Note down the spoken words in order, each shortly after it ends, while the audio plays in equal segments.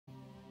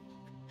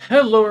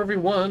Hello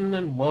everyone,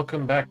 and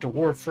welcome back to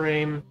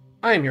Warframe.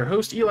 I am your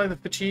host, Eli the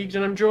Fatigued,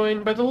 and I'm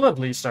joined by the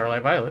lovely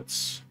Starlight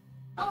Violets.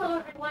 Hello,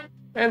 everyone.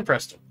 And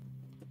Preston.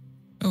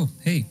 Oh,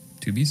 hey,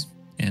 Tubies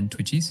and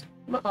Twitchies.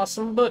 My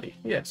awesome buddy.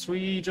 Yes,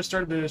 we just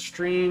started the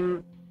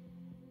stream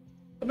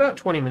about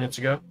 20 minutes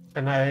ago,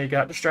 and I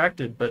got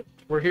distracted, but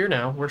we're here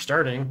now. We're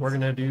starting. We're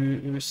going to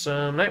do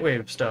some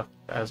Nightwave stuff,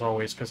 as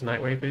always, because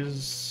Nightwave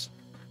is,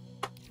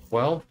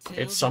 well,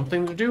 it's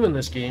something to do in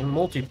this game,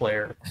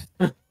 multiplayer.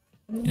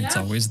 It's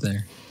always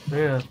there.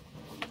 Yeah.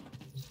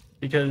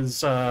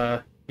 Because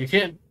you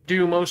can't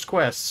do most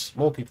quests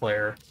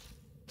multiplayer.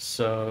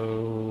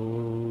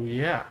 So,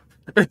 yeah.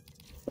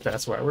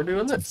 That's why we're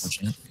doing this.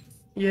 Unfortunate.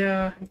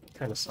 Yeah, it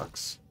kind of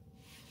sucks.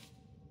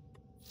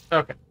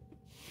 Okay.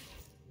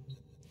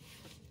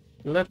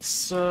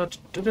 Let's, we're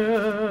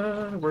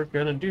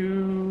gonna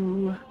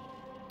do...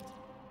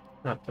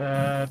 Not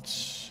that...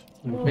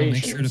 Well, make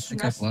Invasion. sure to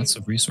pick up lots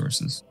of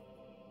resources.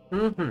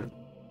 Mm-hmm.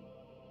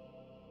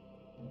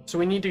 So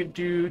we need to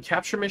do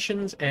capture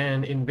missions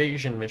and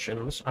invasion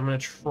missions. I'm gonna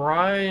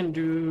try and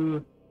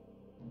do...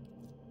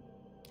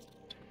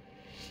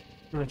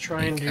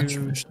 Capture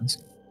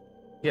missions.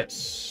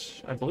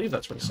 Yes, I believe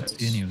that's what it I don't says.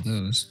 see any of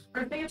those.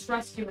 I think it's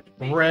rescue. and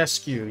invasion.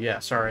 Rescue, yeah,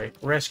 sorry.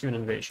 Rescue and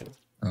invasion.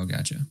 Oh,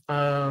 gotcha.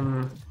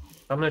 I'm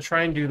gonna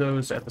try and do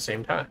those at the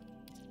same time.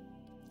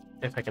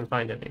 If I can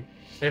find any.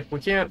 If we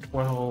can't,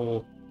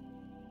 well...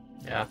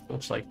 Yeah,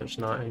 looks like there's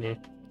not any.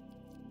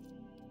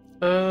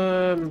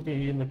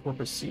 Be in the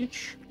Corpus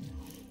Siege.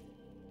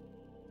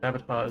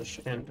 Sabotage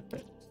and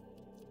defense.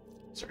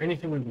 Is there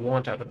anything we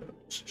want out of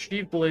those?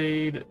 Sheath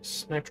Blade,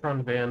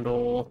 Snipetron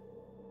Vandal,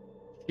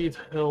 Sheath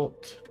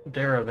Hilt,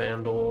 Dara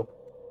Vandal,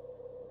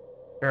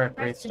 Barrack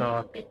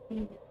Wraithstock,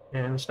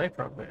 and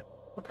Snipetron Vandal.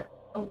 Okay.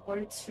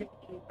 Awards for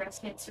the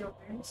breast cancer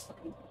awareness.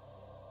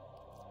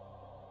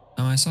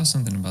 Oh, I saw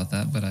something about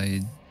that, but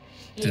I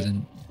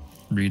didn't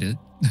read it.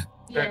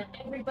 Yeah,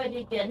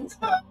 everybody gets.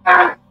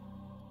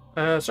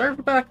 Sorry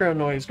for background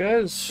noise,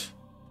 guys.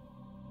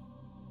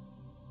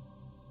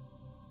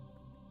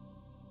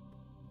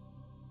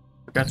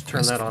 Forgot to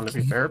turn that on, to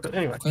be fair, but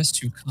anyway. Quest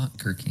to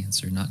conquer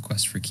cancer, not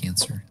quest for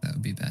cancer. That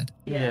would be bad.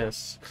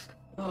 Yes.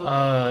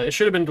 It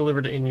should have been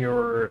delivered in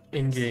your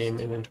in-game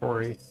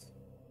inventory.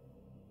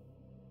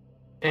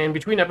 And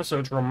between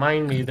episodes,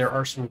 remind me there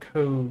are some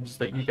codes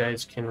that you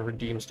guys can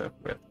redeem stuff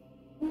with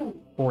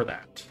for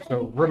that.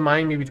 So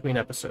remind me between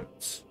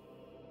episodes.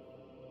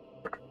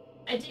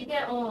 I did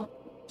get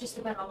just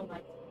about all of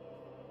my.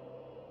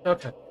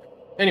 Okay.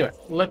 Anyway,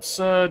 let's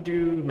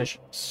do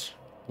missions.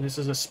 This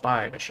is a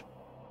spy mission.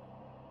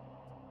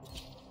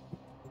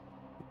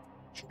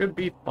 Should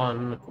be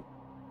fun.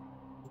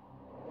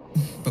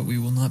 But we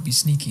will not be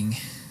sneaking.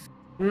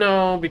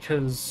 No,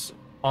 because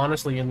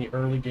honestly, in the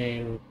early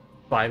game,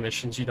 spy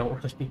missions, you don't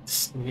really need to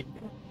sneak.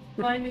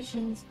 My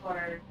missions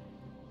are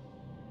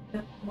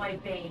my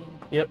bane.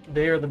 Yep,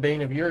 they are the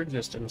bane of your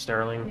existence, They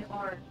darling.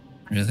 are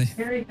Really?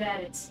 very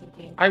bad at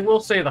sneaking. I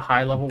will say the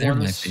high-level They're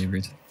my ones...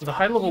 favorite. The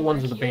high-level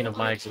ones are the bane of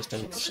my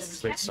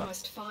existence. They suck.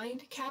 Must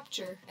find,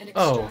 capture, and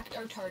Oh. extract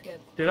our target.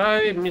 Did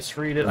I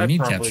misread it? We I need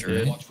probably capture, did.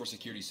 right? Watch for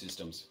security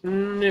systems.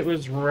 It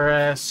was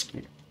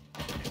rescue.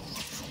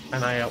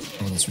 And I Oh,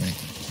 that's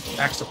right.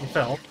 accidentally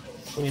fell.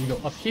 We need to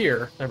go up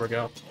here. There we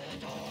go.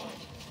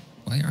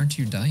 Why aren't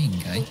you dying,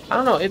 guy? I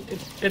don't know.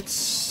 It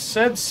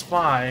said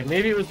spy.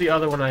 Maybe it was the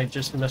other one. I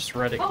just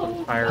misread it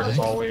entirely, as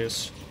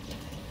always.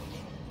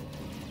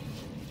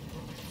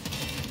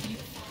 You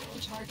found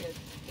the target.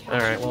 All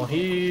right. Well, Before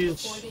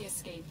he's. they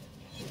escape.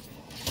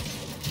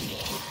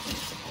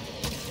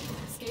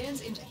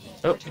 Scans indicate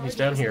Oh, our he's target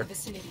down is in here. the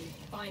vicinity.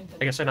 Find them.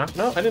 I guess I knocked.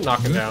 No, I didn't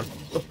knock him down.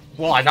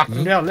 Well, I knocked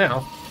him down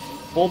now.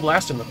 Full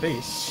blast in the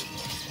face.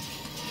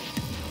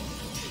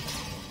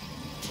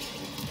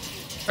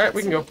 All right,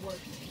 we can go. Excellent work.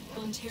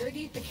 We'll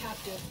interrogate the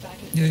captive back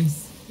at Yay.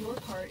 base. Your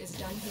part is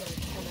done here.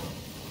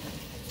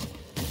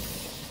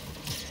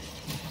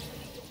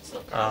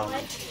 Come out.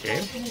 Okay.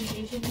 An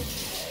invasion.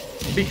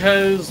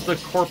 Because the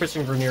Corpus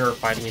and Grenier are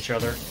fighting each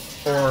other,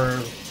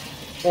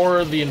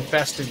 or the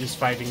Infested is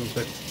fighting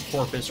the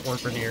Corpus or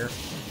Grenier,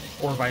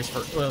 or vice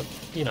versa. Well,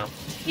 you know.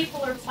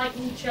 People are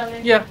fighting each other.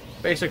 Yeah,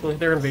 basically,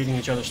 they're invading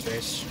each other's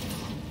space.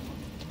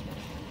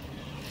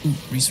 Ooh,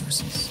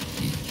 resources.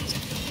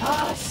 Yeah.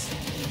 Us.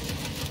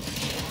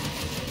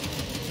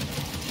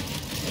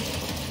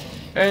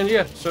 And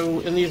yeah, so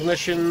in these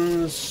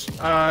missions,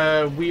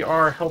 we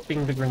are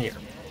helping the Grenier.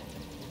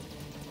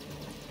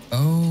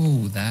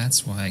 Oh,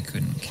 that's why I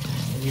couldn't kill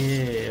him.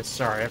 Yeah,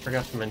 sorry, I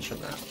forgot to mention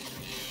that.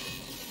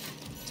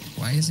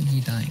 Why isn't he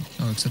dying?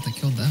 Oh, except I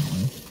killed that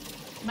one.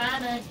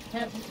 Mana.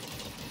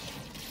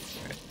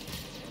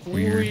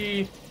 Weird.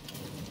 We...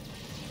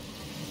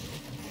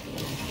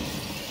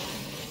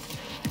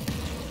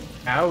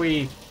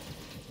 Owie.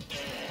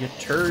 You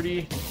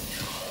turdy.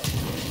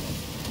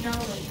 No.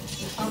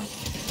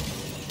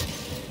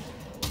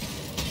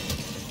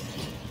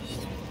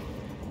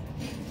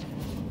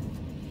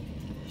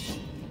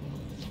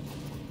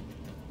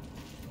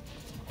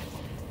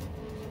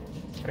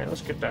 Alright,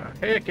 let's get the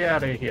heck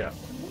out of here.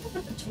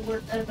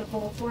 the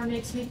Warframe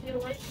makes me feel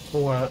like.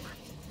 What?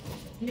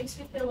 It makes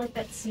me feel like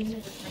that scene in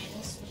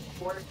Atlantis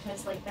where Warp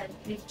has like that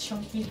big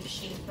chunky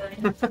machine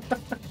gun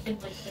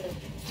and like the,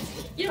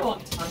 you know what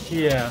I'm talking about.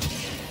 Yeah.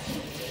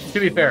 To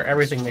be fair,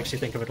 everything makes you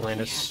think of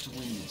Atlantis.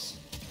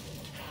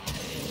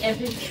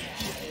 Everything.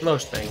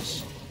 Most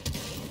things.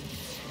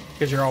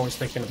 Because you're always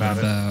thinking about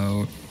it.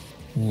 About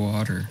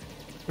water.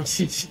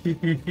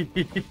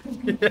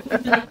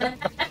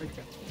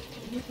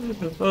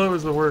 Oh, it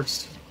was the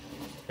worst.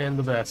 And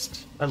the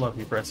best. I love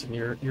you, Preston.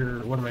 You're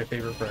one of my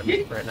favorite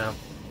friends right now.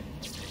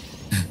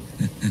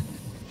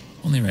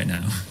 Only right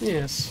now.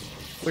 Yes.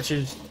 Which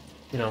is,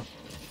 you know,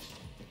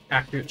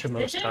 accurate to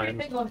most Set times.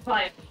 everything on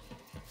fire.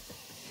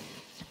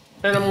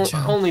 And I'm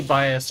Gotcha. only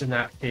biased in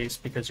that case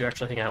because you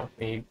actually hang out with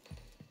me.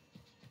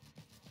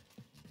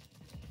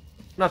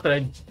 Not that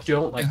I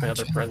don't like my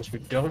other Gotcha. friends who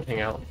don't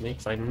hang out with me,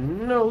 because I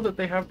know that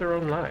they have their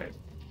own lives.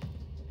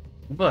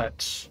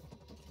 But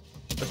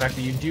the fact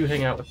that you do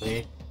hang out with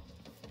me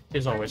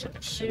is always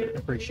nice. I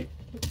appreciate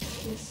it.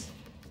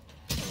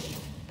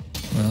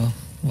 Well,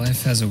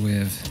 life has a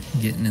way of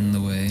getting in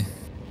the way.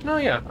 No,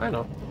 yeah, I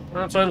know.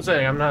 That's what I'm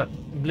saying. I'm not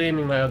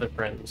blaming my other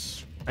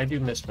friends. I do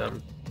miss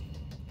them.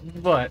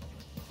 But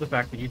the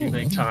fact that you do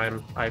make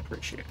time, I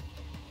appreciate.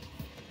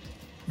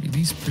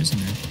 Release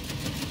prisoner.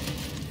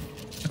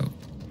 Oh.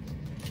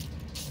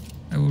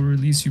 I will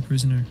release you,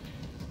 prisoner.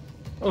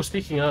 Oh,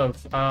 speaking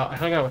of, I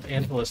hung out with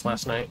Angelus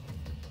last night.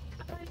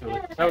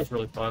 That was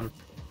really fun.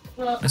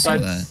 Well, I saw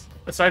Aside, that.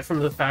 aside from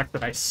the fact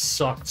that I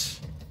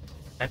sucked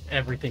at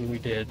everything we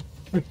did.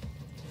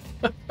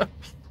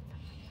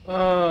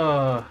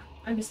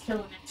 I'm just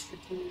killing extra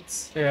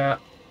dudes. Yeah.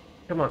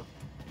 Come on.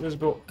 Let's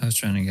go. I was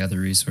trying to gather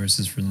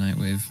resources for the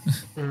Nightwave.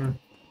 Mm.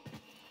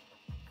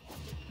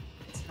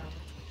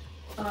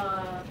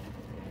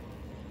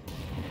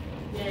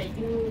 Yeah,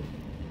 you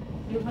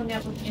hung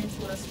out with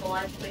Angelus while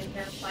I played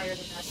Vampire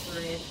the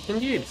Masquerade.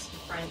 Indeed.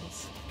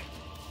 Friends.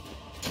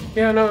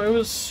 Yeah, no, it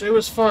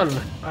was fun.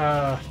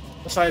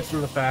 Aside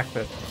from the fact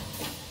that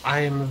I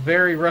am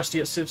very rusty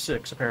at Civ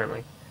 6,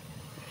 apparently.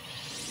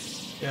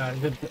 Yeah, I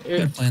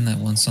tried playing that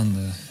once on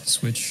the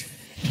Switch,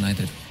 and I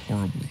did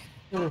horribly.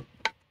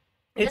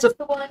 it's That's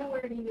the one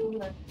where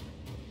you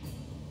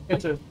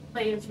a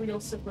play as real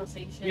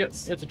civilizations. yep,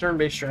 it's a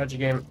turn-based strategy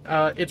game.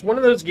 It's one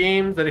of those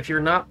games that if you're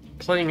not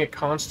playing it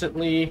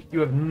constantly, you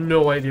have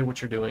no idea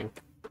what you're doing.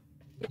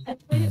 I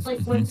played it like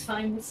one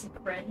time with some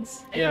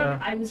friends. Yeah.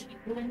 I was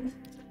England.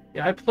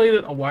 Yeah, I played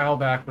it a while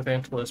back with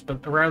Angelus,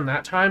 but around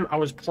that time, I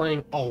was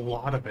playing a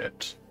lot of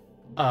it.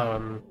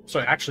 So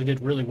I actually did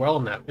really well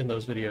in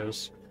those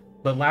videos.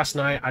 But last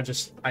night,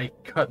 I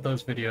cut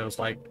those videos.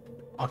 Like,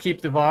 I'll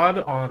keep the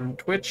VOD on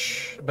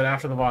Twitch, but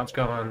after the VOD's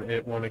gone,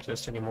 it won't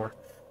exist anymore.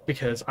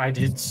 Because I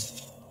did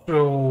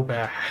so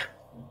bad.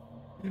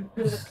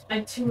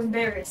 I'm too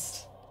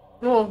embarrassed.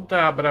 Well,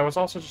 yeah, but I was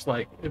also just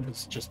like, it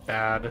was just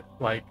bad.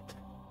 Like,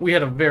 we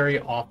had a very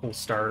awful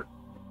start.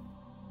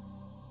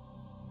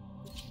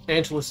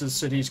 Angelus's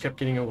cities kept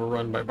getting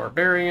overrun by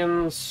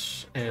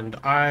barbarians, and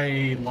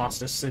I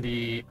lost a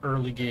city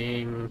early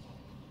game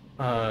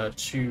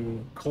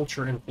to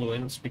culture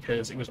influence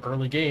because it was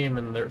early game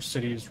and their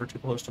cities were too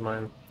close to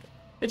mine.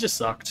 It just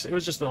sucked. It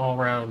was just an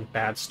all-around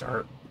bad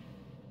start.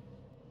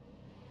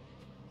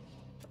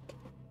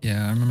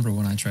 Yeah, I remember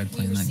when I tried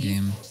playing that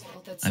game,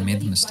 I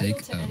made the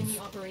mistake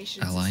of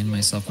allying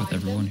myself with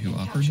everyone who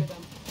offered.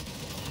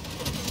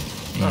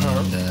 And,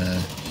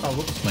 Oh,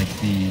 whoops. like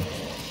the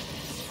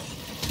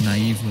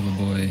naive little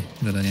boy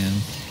that I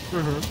am,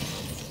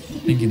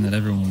 thinking that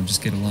everyone would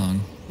just get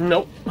along.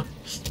 Nope.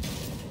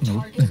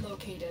 Nope.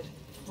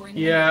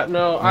 Yeah,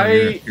 no,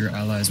 You're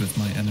allies with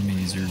my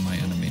enemies, you're my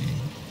enemy.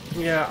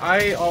 Yeah,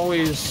 I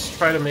always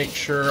try to make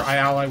sure I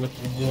ally with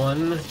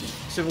one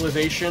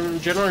civilization,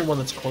 generally one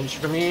that's closer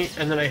to me,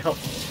 and then I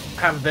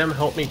have them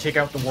help me take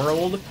out the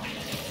world,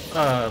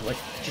 like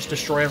just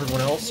destroy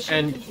everyone else.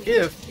 And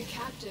if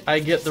I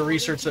get the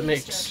research that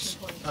makes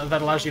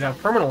that allows you to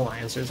have permanent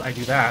alliances, I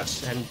do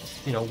that, and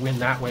you know, win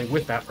that way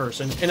with that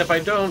person. And if I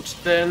don't,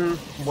 then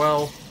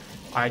well,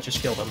 I just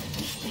kill them.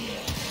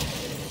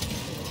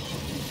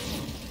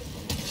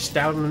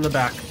 Stab them in the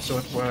back, so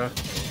it were.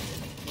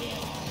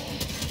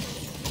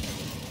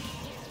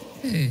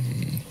 Hey.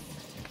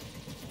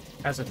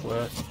 As it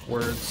were,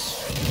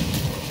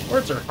 words.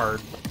 Words are hard.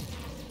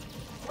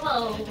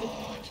 Hello.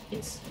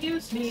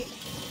 Excuse me.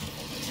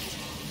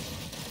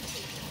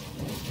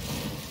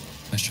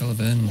 I shall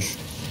avenge.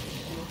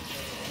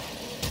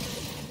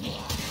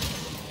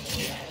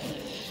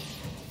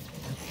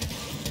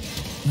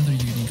 Another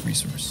unique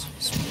resource.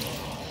 Sweet.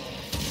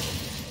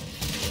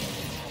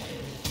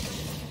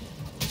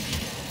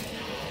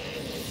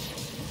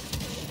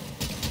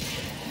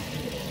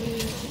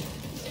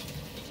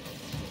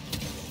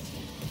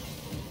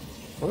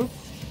 Oh.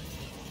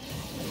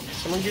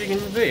 Someone getting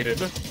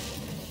invaded.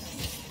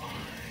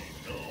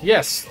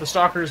 Yes, the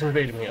stalkers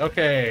invaded me.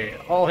 Okay,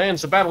 all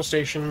hands to battle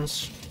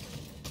stations.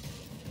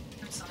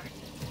 I'm sorry.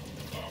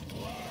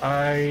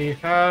 I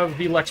have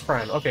the Lex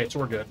Prime. Okay, so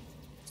we're good.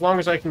 As long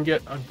as I can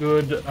get a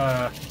good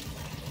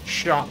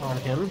shot on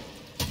him.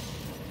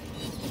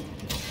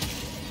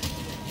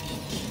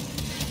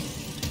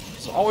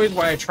 It's always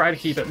why I try to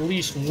keep at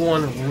least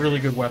one really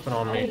good weapon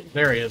on me.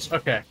 There he is.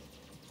 Okay.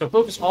 So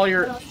focus all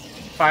your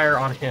fire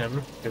on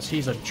him, because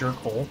he's a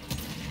jerkhole.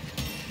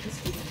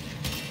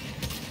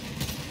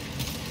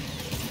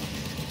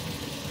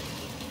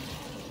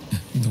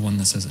 The one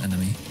that says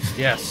enemy.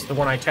 Yes, the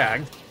one I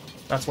tagged.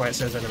 That's why it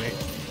says enemy.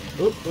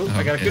 Oop, oop,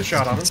 I got a good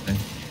shot on him.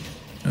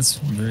 That's a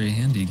very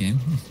handy game.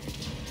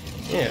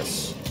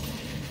 Yes.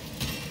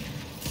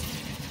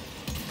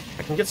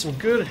 I can get some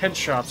good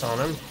headshots on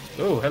him.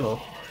 Oh,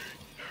 hello.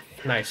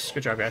 Nice.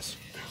 Good job, guys.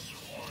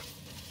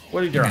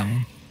 What did you drop?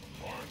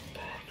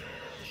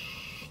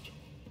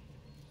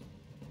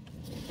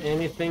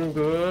 Anything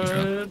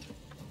good?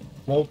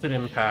 Molten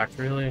impact,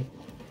 really?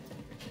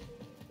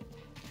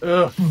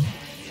 Ugh.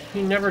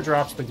 He never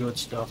drops the good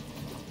stuff.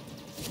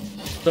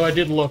 Though I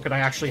did look, and I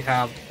actually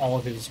have all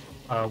of his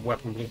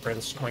weapon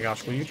blueprints. Oh my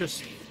gosh, will you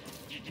just...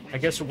 I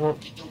guess it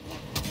won't...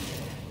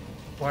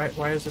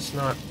 Why is this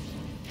not...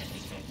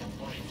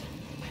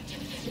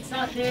 It's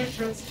not there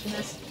for us to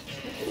mess.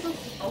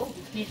 Oh,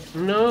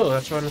 No,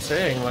 that's what I'm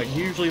saying. Like,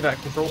 usually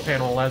that control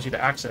panel allows you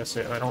to access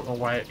it, and I don't know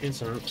why it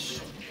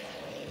isn't.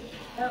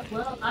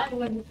 well, I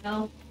wouldn't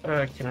know.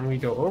 Can we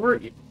go over?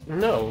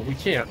 No, we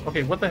can't.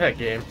 Okay, what the heck,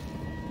 game?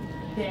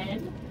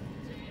 Then...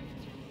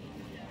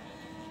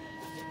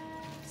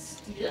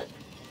 Yeah.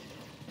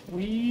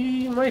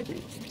 We might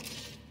be.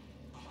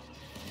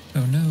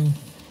 Oh no.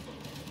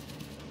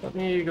 Let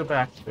me go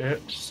back a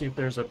bit, see if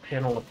there's a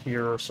panel up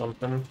here or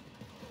something.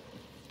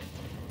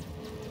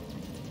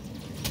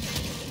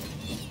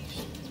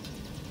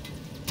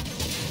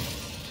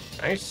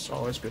 Nice,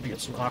 always good to get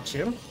some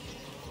oxygen.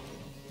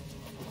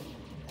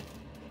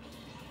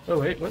 Oh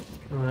wait, what?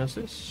 Is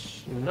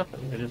this?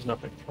 Nothing. It is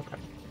nothing. Okay.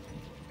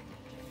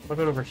 What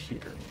about over here?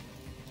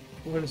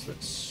 What is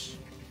this?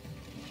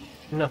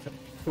 Nothing.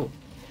 Cool.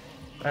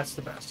 That's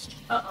the best.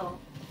 Uh-oh.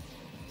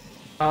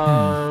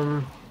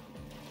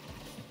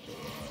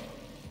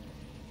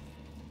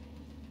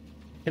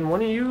 Can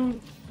one of you,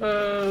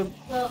 Well,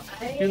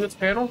 do this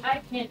panel?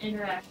 I can't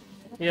interact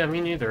with it. Yeah,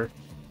 me neither.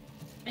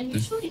 And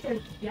usually they're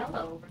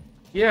yellow.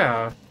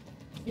 Yeah,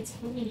 It's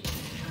green.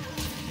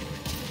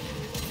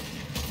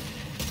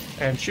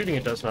 and shooting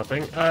it does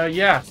nothing.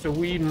 Yeah, so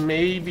we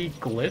may be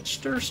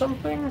glitched or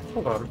something?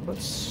 Hold on,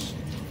 let's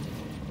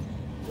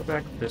go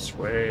back this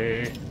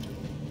way.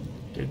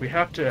 Did we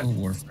have to Oh,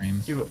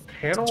 Warframe. do a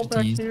panel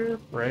back here?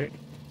 Right.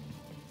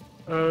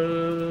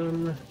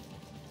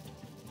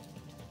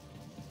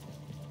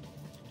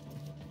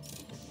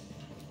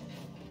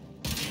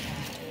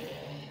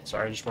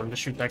 Sorry, I just wanted to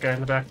shoot that guy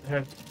in the back of the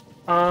head.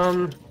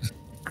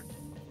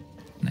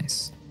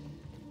 Nice.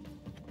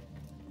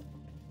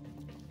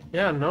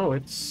 Yeah, no,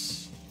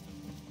 it's...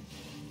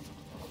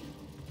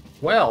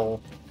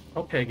 Well,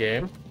 okay,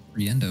 game.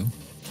 Riendo.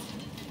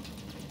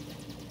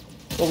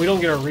 Well, we don't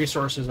get our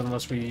resources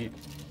unless we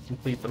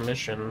complete the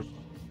mission.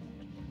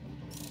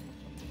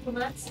 Well,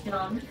 that's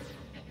dumb.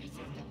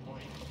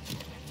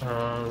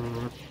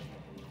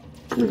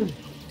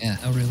 Yeah,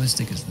 how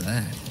realistic is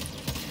that?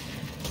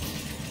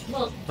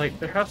 Well, Like,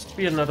 there has to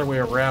be another way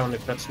around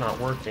if that's not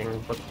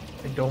working, but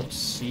I don't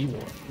see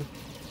one.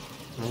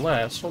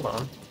 Unless, hold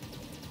on.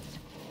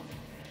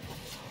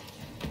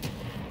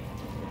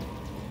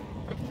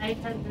 I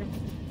had the...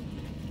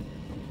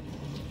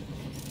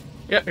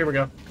 Yeah, here we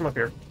go. Come up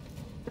here.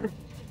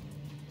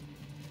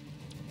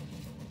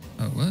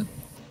 Oh, what?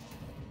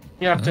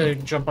 You have to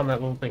jump on that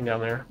little thing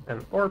down there,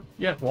 and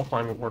yeah, wall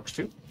climbing works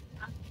too.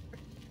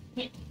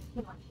 Come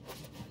on.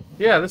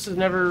 Yeah, this has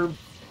never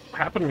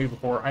happened to me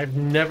before. I've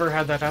never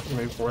had that happen to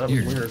me before. That was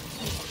Weird. weird.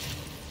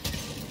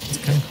 It's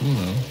kind of cool,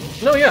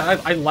 though. No,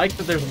 yeah, I like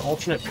that there's an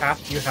alternate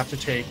path you have to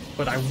take,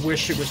 but I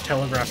wish it was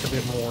telegraphed a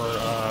bit more,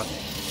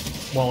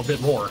 well, a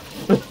bit more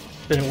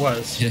than it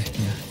was. Yeah.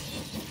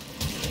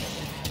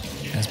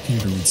 As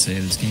Peter would say,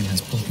 this game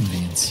has poor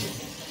convenience.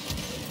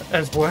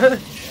 As what?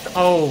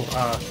 Oh,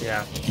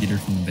 yeah. Peter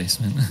from the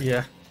basement.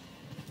 Yeah.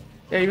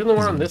 Yeah, even the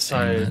one on this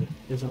saying side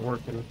isn't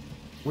working.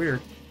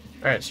 Weird.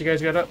 Alright, so you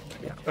guys got up?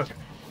 Yeah, okay.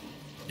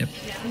 Yeah,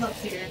 I'm up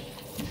here.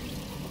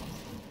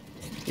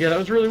 Yeah, that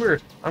was really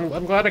weird.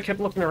 I'm glad I kept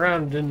looking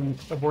around and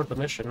didn't abort the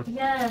mission.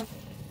 Yeah.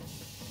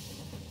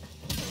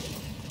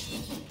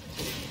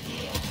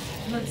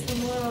 What's the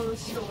moral of the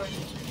story?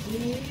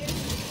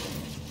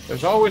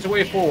 There's always a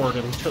way forward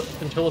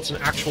until it's an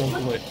actual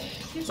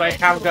glitch. So I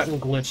have gotten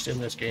glitched in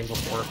this game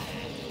before,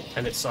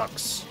 and it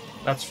sucks.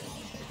 That's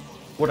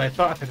what I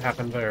thought had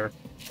happened there.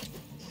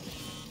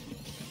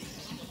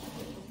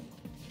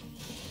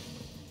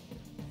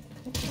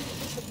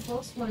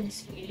 Close one,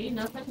 sweetie.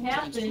 Nothing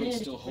happened.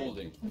 Still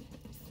holding.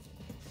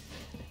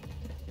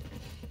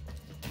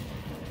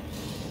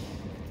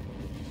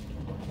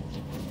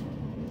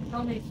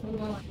 Tell me,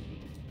 hold on.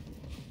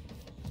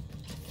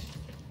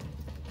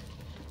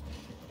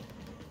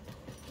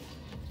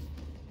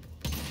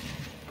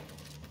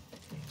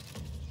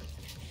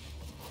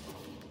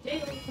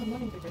 Daily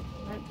commander,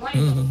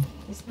 Nightwave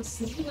is the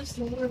simplest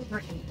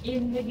Warframe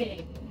in the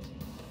game.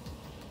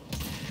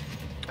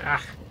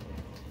 Ah,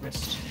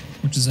 missed.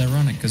 Which is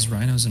ironic, because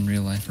rhinos in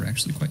real life are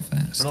actually quite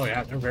fast. Oh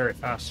yeah, they're very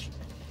fast.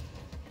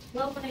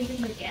 Well, when I did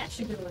my dash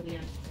ability,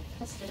 I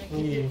tested I could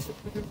Yeah. get to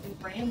literally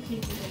ram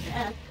people to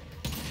death.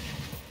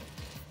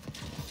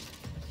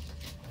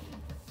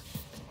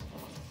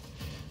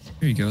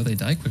 There you go, they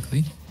die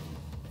quickly.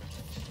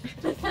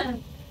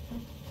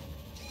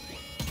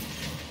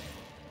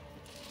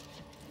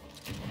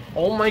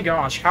 Oh my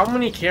gosh, how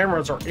many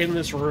cameras are in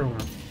this room?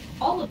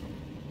 All of them.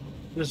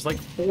 There's like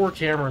 4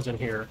 cameras in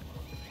here.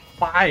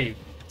 5,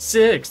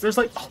 6. There's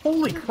like,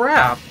 holy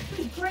crap.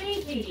 Good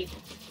gravy.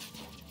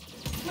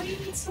 What do you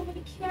need so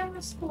many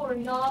cameras for,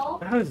 y'all?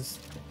 That is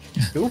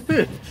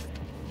stupid.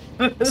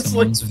 It's like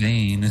Someone's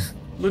vain.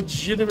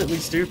 legitimately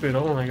stupid.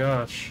 Oh my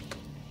gosh.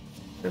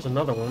 There's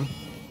another one.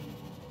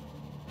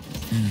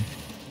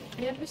 Have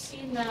you ever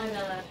seen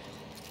that,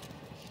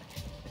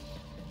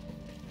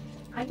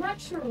 I'm not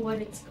sure what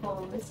it's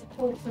called. It's a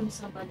quote from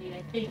somebody.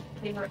 I think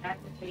they were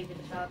aggravated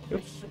about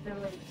this, but they're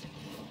like,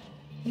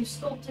 you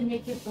sculpt a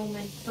naked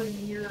woman, put a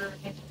mirror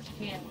in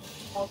her hand,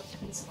 all the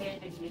piece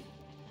handed you.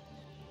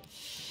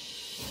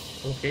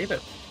 Okay then.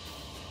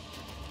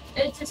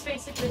 It's just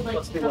basically like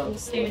Must be the one double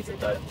of the standard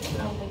that-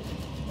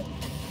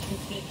 in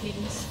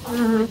paintings.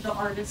 Mhm. The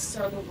artists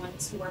are the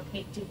ones who are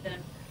painting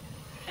them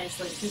as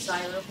like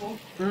desirable.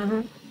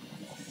 Mm-hmm.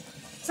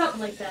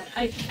 Something like that.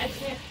 I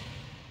can't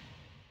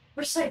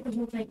recite the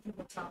whole thing from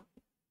the top.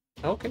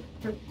 Okay.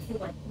 For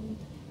like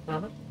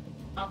Uh-huh.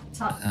 off the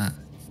top. Ah,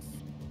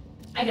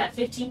 I got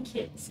 15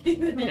 kids.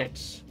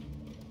 Nice.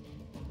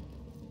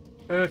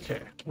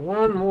 Okay,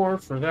 one more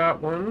for that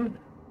one.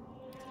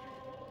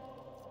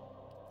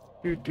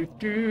 There's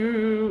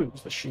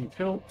the sheep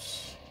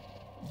hilts.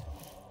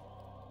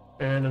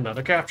 And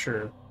another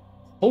capture.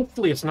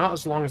 Hopefully it's not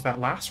as long as that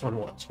last one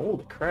was.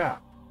 Holy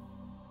crap.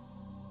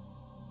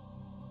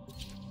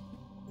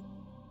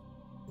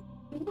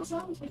 As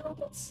long as we don't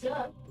get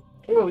stuck.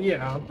 Well,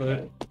 yeah,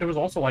 but it was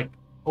also like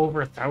over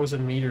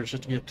 1,000 meters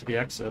just to get to the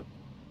exit.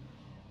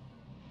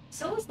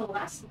 So was the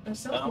last, or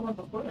so was the one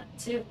before that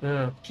too.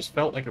 Yeah, just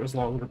felt like it was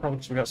longer, probably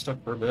because we got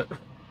stuck for a bit.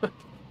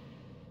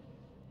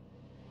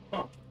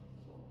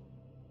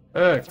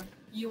 Okay.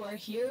 You are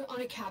here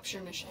on a capture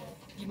mission.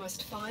 You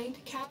must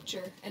find,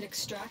 capture, and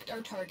extract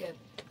our target.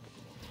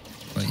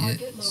 but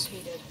Target yes.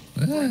 located.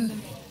 Ah, Bring them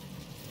in.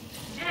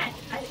 Ah,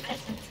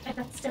 I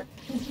got stuck.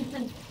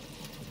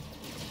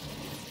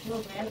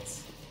 Little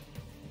rats.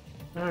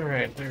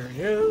 Alright, there it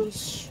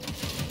is.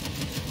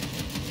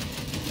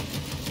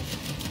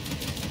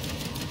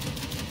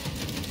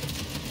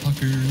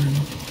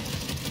 fucker.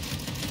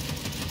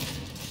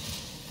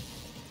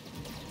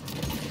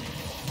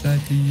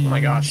 Oh my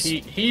gosh,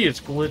 he is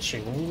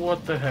glitching.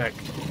 What the heck?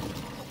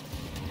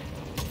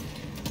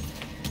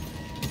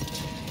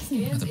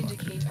 Scans Motherfucker.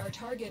 indicate our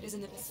target is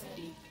in the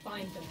vicinity.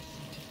 Find them.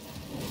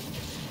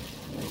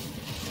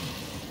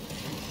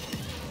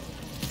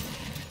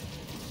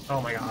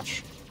 Oh my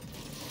gosh.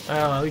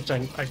 Well, at least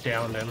I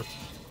downed him.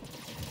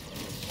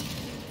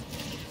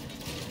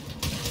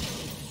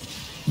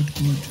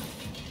 Good.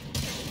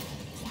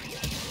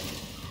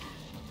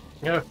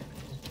 Yeah.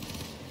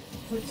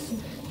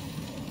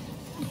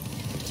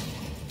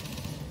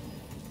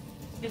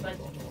 Goodbye.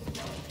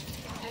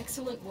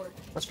 Excellent work.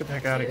 Let's get the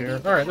heck out of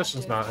here. Alright, this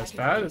is not as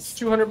bad. It's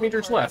 200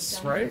 meters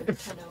less, right?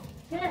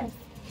 Yeah.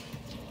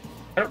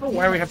 I don't know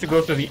why we have to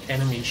go through the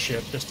enemy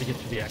ship just to get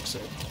to the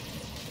exit.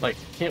 Like,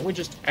 can't we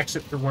just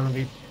exit through one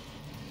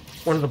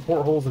of the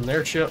portholes in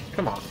their ship?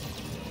 Come on.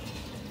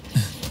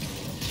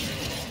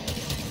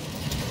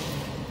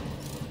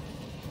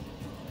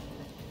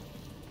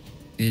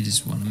 They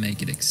just want to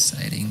make it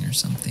exciting or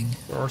something.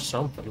 Or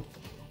something.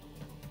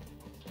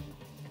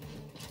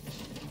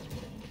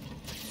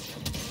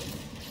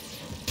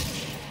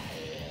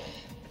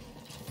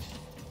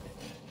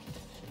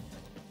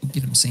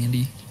 Get him,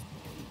 Sandy.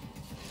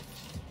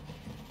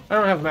 I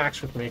don't have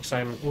Max with me because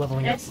I'm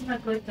leveling up. That's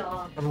not good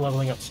dog. I'm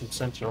leveling up some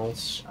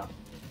Sentinels.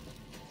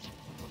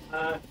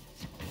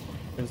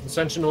 Because the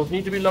Sentinels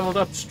need to be leveled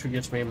up to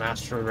get me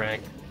Master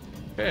rank.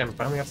 Okay, I'm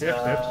finally up the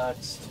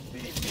exit.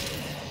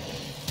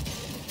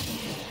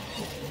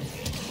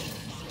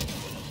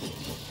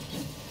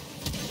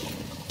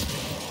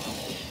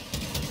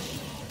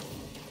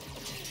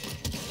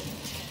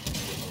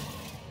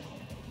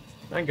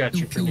 I got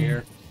you, Cool.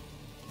 Premiere.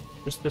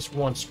 Just this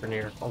once,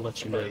 Premiere. I'll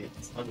let you live.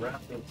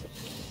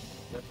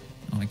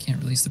 Oh, I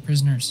can't release the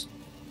prisoners.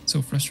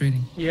 So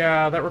frustrating.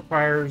 Yeah, that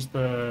requires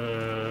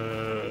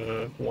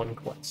the one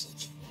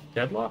quest.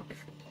 Deadlock?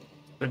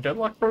 The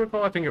Deadlock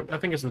Protocol? I think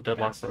it's the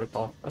Deadlock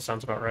Protocol. That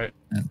sounds about right.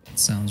 That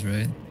sounds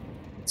right.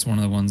 It's one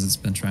of the ones that's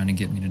been trying to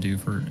get me to do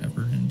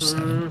forever and just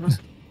haven't.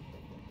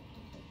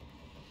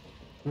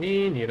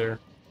 Me neither.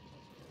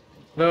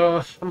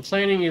 Though, I'm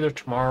planning either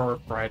tomorrow or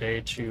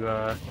Friday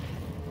to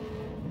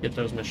get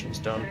those missions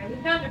done. Alright,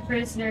 we found a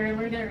prisoner and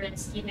we're gonna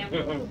rescue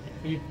him.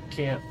 You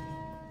can't.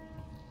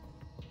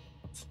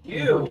 You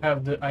You! don't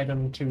have the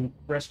item to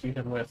rescue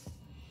him with.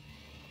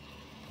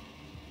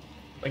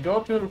 Like, go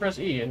up to him and press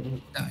E,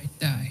 and Die,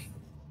 die,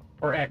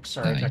 or X,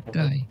 sorry, die,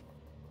 technically. die.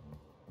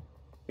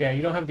 Yeah,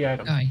 you don't have the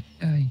item. Die.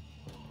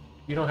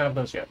 You don't have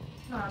those yet.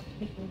 Ah,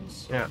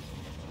 please. Yeah.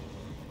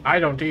 I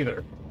don't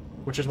either.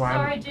 Which is why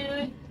Sorry,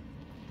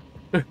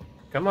 dude.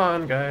 Come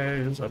on,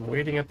 guys. I'm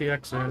waiting at the How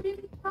exit. did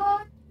it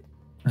go?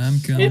 I'm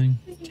coming.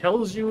 It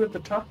tells you at the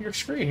top of your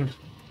screen.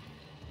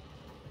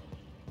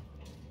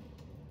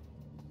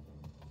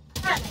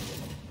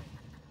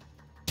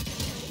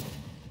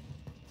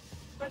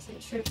 What's the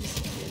tricky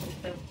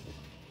thing?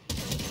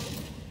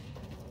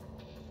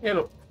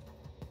 Hello.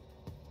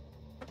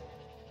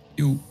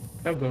 You.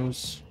 Have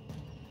those.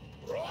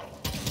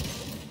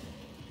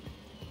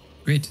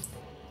 Great.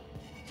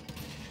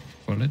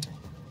 Bullet.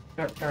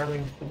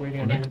 Darling,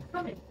 waiting on you.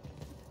 Coming.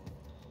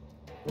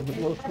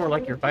 It looks more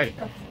like you're fighting.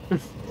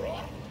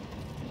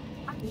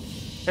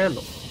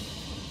 Handle.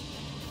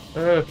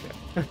 Okay.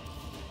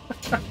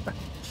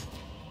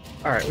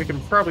 Alright, we can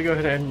probably go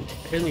ahead and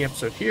end the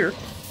episode here.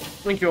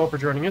 Thank you all for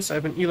joining us.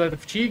 I've been Eli the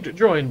Fatigued,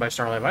 joined by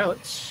Starlight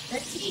Violets.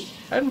 That's me.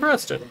 And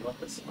Preston.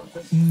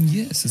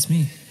 Yes, it's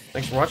me.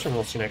 Thanks for watching.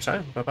 We'll see you next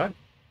time. Bye-bye.